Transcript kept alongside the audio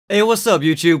Hey, what's up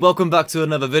YouTube? Welcome back to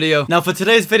another video. Now for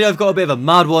today's video I've got a bit of a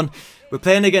mad one. We're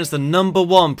playing against the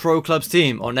 #1 Pro Clubs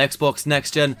team on Xbox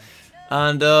Next Gen.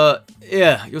 And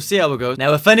yeah, you'll see how it goes.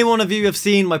 Now if any one of you have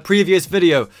seen my previous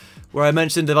video where I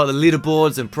mentioned about the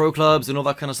leaderboards and Pro Clubs and all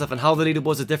that kind of stuff and how the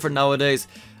leaderboards are different nowadays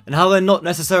and how they're not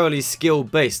necessarily skill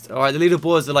based. Alright, the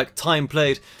leaderboards are like time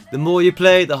played. The more you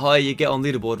play, the higher you get on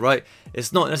leaderboard, right?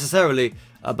 It's not necessarily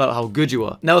about how good you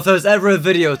are. Now if there's ever a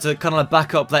video to kind of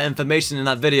back up that information in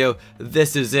that video,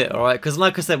 this is it, alright? Because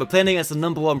like I said, we're playing against the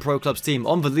 #1 Pro Clubs team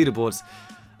on the leaderboards.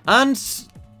 And,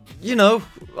 you know,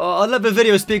 I'll let the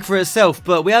video speak for itself,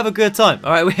 but we have a good time,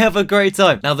 alright? We have a great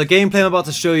time. Now the gameplay I'm about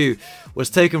to show you was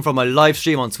taken from my live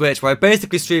stream on Twitch, where I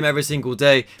basically stream every single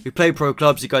day. We play Pro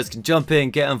Clubs, you guys can jump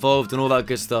in, get involved, and all that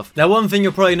good stuff. Now one thing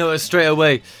you'll probably notice straight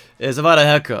away is I've had a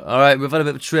haircut, alright? We've had a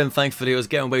bit of trim, thankfully, it was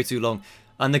getting way too long.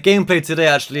 And the gameplay today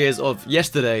actually is of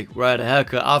yesterday, where I had a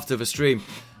haircut after the stream.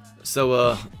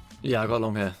 So, yeah, I got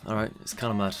long hair, alright? It's kind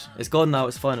of mad. It's gone now,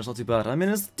 it's fine, it's not too bad. I mean,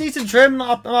 it's decent trim,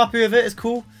 I'm happy with it, it's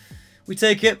cool. We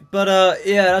take it, but,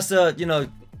 yeah, that's, you know,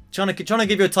 trying to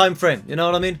give you a time frame, you know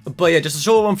what I mean? But yeah, just a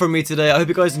short one from me today. I hope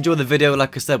you guys enjoy the video.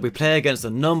 Like I said, we play against the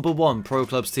 #1 Pro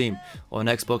Clubs team on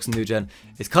Xbox New Gen.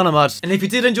 It's kind of mad. And if you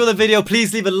did enjoy the video,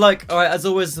 please leave a like. Alright, as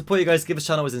always, the support you guys give this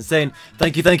channel is insane.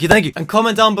 Thank you, thank you, thank you. And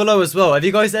comment down below as well. Have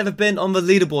you guys ever been on the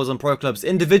leaderboards on Pro Clubs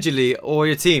individually or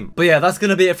your team? But yeah, that's going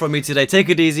to be it from me today. Take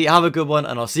it easy, have a good one,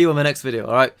 and I'll see you in the next video,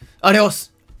 alright? Adios,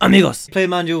 amigos. Play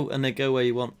manual and then go where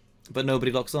you want, but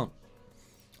nobody locks on.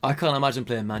 I can't imagine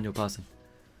playing manual passing.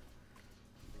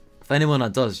 For anyone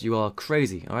that does, you are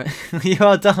crazy, alright? You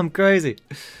are damn crazy.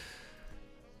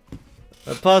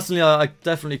 Personally, I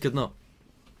definitely could not.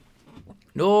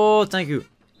 No, thank you.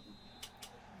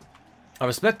 I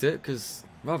respect it, because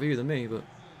rather you than me, but...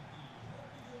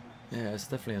 yeah, it's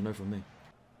definitely a no from me.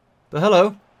 But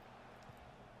hello.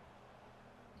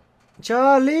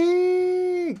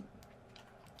 Charlie!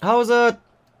 How is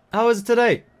it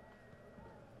today?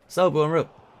 Sober and real.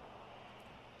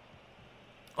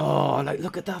 Oh, like,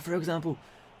 look at that, for example.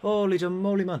 Holy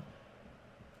moly, man.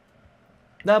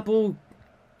 That ball...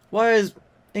 why is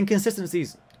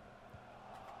inconsistencies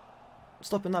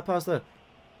stopping that pass there?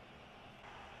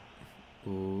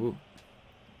 Ooh.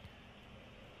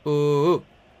 Ooh.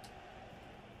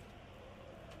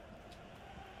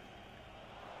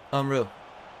 Unreal.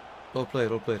 Well played,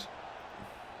 well played.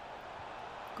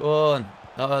 Go on.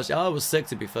 I was sick,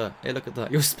 to be fair. Hey, look at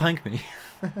that. You'll spank me.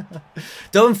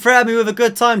 Don't threaten me with a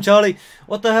good time, Charlie.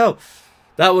 What the hell?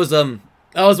 That was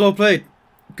well played.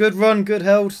 Good run, good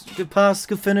held, good pass,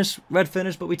 good finish, red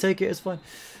finish, but we take it, it's fine.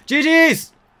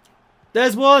 GG's!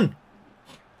 There's one!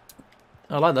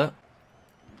 I like that.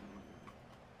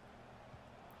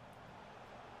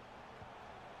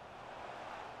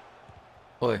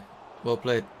 Oi, well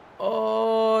played.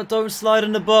 Oh, don't slide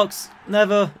in the box.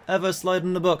 Never, ever slide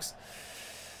in the box.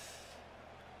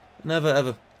 Never,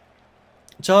 ever.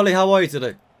 Charlie, how are you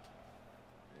today?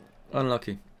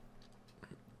 Unlucky.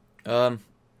 There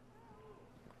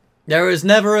is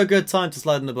never a good time to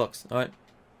slide in the box, alright?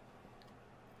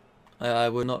 I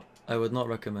would not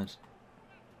recommend.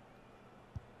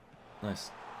 Nice.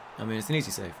 I mean, it's an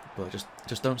easy save, but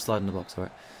just don't slide in the box,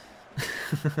 alright?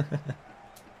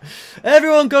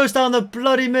 Everyone goes down the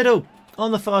bloody middle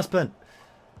on the fast pen.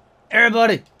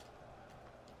 Everybody.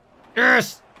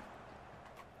 Yes.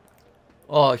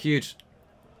 Oh, huge.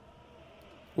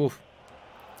 Oof.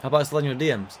 How about sliding your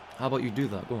DMs? How about you do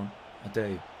that? Go on. I dare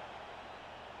you.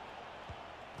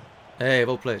 Hey,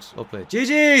 well played. Well played.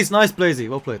 GG's! Nice, Blazy.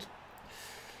 Well played.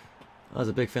 That was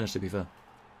a big finish, to be fair.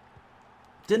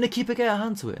 Didn't the keeper get a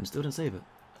hand to it and still didn't save it?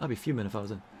 I'd be fuming if I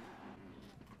was in.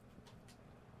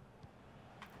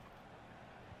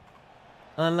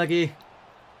 Unlucky.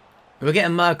 We're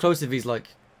getting mad close if he's like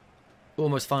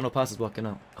almost final passes working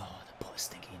out. Oh, the ball is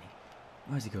stinky.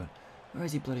 Where is he going? Where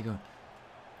is he bloody going?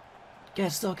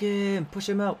 Get stuck in. Push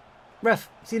him out. Ref,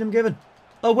 see them given.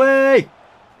 Away!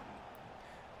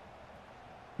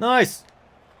 Nice!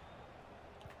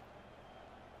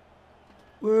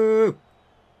 Woo!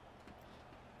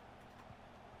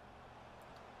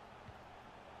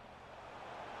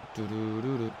 Do do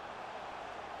do do.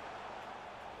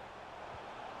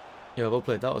 Yeah, well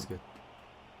played. That was good.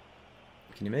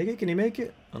 Can you make it? Can you make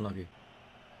it? Unlucky.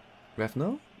 Ref,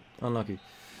 no? Unlucky.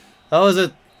 That was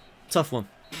a tough one.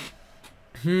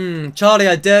 Charlie,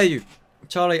 I dare you.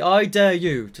 Charlie, I dare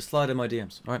you to slide in my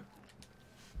DMs. Alright?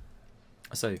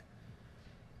 I saw you.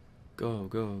 Go,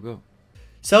 go, go.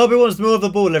 Selby wants more of the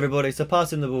ball, everybody, so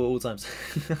pass him the ball all times.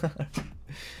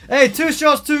 Hey, 2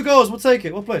 shots, 2 goals. We'll take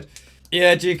it. Well played.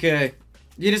 Yeah, GK.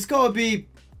 You just gotta be...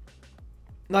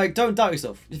 like, don't doubt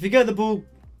yourself. If you get the ball,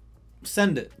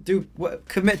 Send it.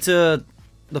 Commit to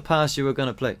the pass you were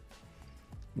gonna play.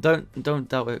 Don't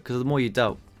doubt it, because the more you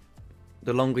doubt,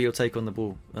 the longer you'll take on the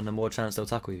ball, and the more chance they'll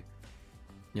tackle you.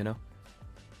 You know.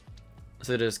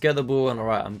 So just get the ball and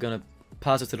alright, I'm gonna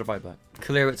pass it to the right back,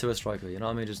 clear it to a striker. You know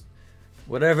what I mean? Just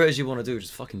whatever it is you want to do,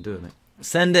 just fucking do it, mate.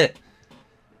 Send it.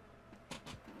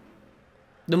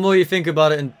 The more you think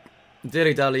about it and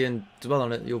dilly-dally and dwell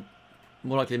on it, you'll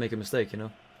more likely make a mistake, you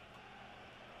know?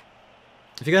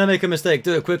 If you're going to make a mistake,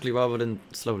 do it quickly rather than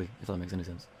slowly, if that makes any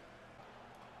sense.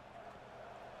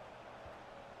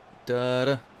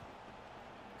 Da-da.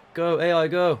 Go, AI,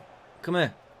 go. Come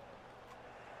here.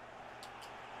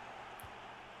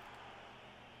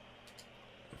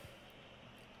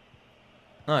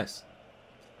 Nice.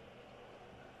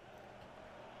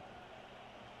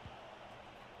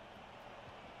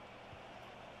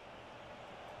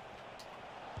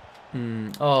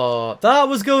 Oh, that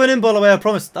was going in, by the way, I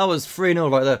promise. That was 3-0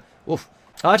 right there. Oof.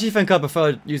 I actually think I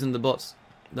prefer using the bots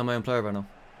than my own player right now.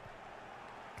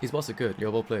 These bots are good. You're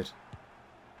well played.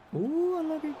 Ooh,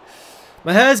 unlucky.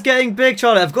 My hair's getting big,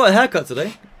 Charlie. I've got a haircut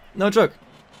today. No joke.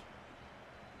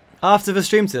 After the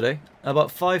stream today, about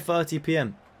 5:30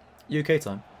 PM UK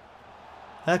time.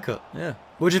 Haircut, yeah.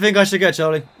 What do you think I should get,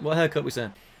 Charlie? What haircut we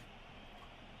saying?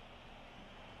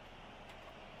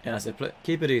 Yeah, that's it.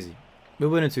 Keep it easy. We're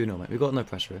winning 2-0, mate. We've got no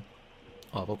pressure here.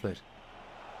 Oh, well played.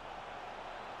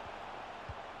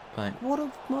 Bang. What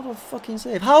a motherfucking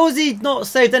save. How has he not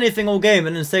saved anything all game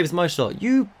and then saves my shot?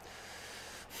 You...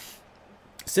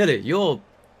 Silly. You're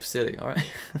silly, alright?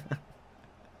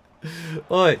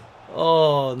 Oi.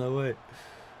 Oh, no way.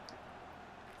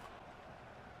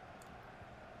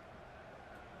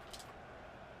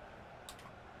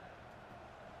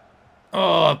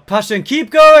 Oh, passion.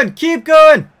 Keep going. Keep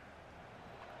going.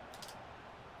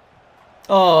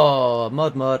 Oh,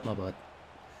 mud, my bad.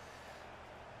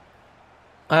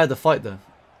 I had the fight though,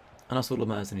 and that's all that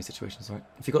matters in these situations, right?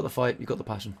 If you got the fight, you got the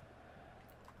passion.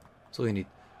 That's all you need.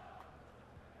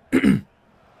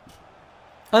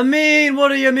 I mean, what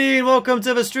do you mean? Welcome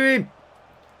to the stream.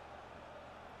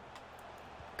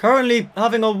 Currently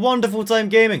having a wonderful time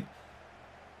gaming.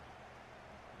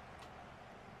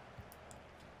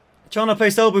 Trying to play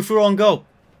Selby through on goal.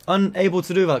 Unable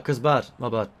to do that because bad. My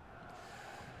bad.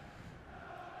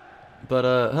 But,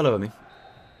 hello, Emmy.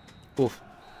 Oof.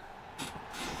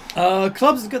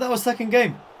 Clubs is good. That was second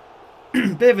game.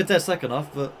 Bit of a dead second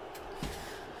half, but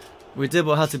we did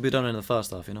what had to be done in the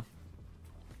first half, you know.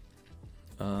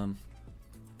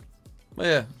 But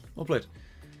yeah, well played.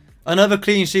 Another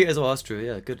clean sheet as well. That's true.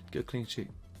 Yeah, good clean sheet.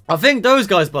 I think those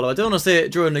guys, by the way, I don't want to say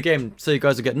it during the game so you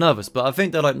guys will get nervous, but I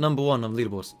think they're like #1 on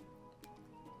leaderboards.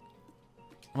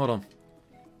 Hold on.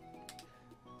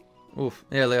 Oof.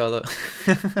 Yeah, they are though.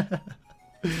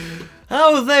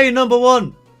 How are they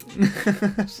 #1?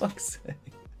 Fuck's sake.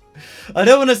 I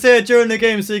don't want to say it during the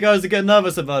game so you guys will get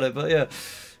nervous about it, but yeah.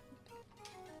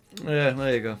 Yeah,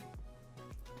 there you go.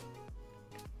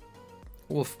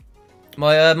 Oof.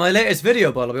 My latest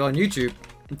video, by the way, on YouTube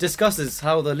discusses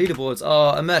how the leaderboards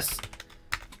are a mess.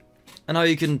 And how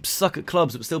you can suck at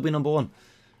clubs but still be #1.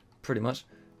 Pretty much.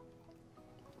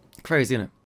 Crazy, isn't it?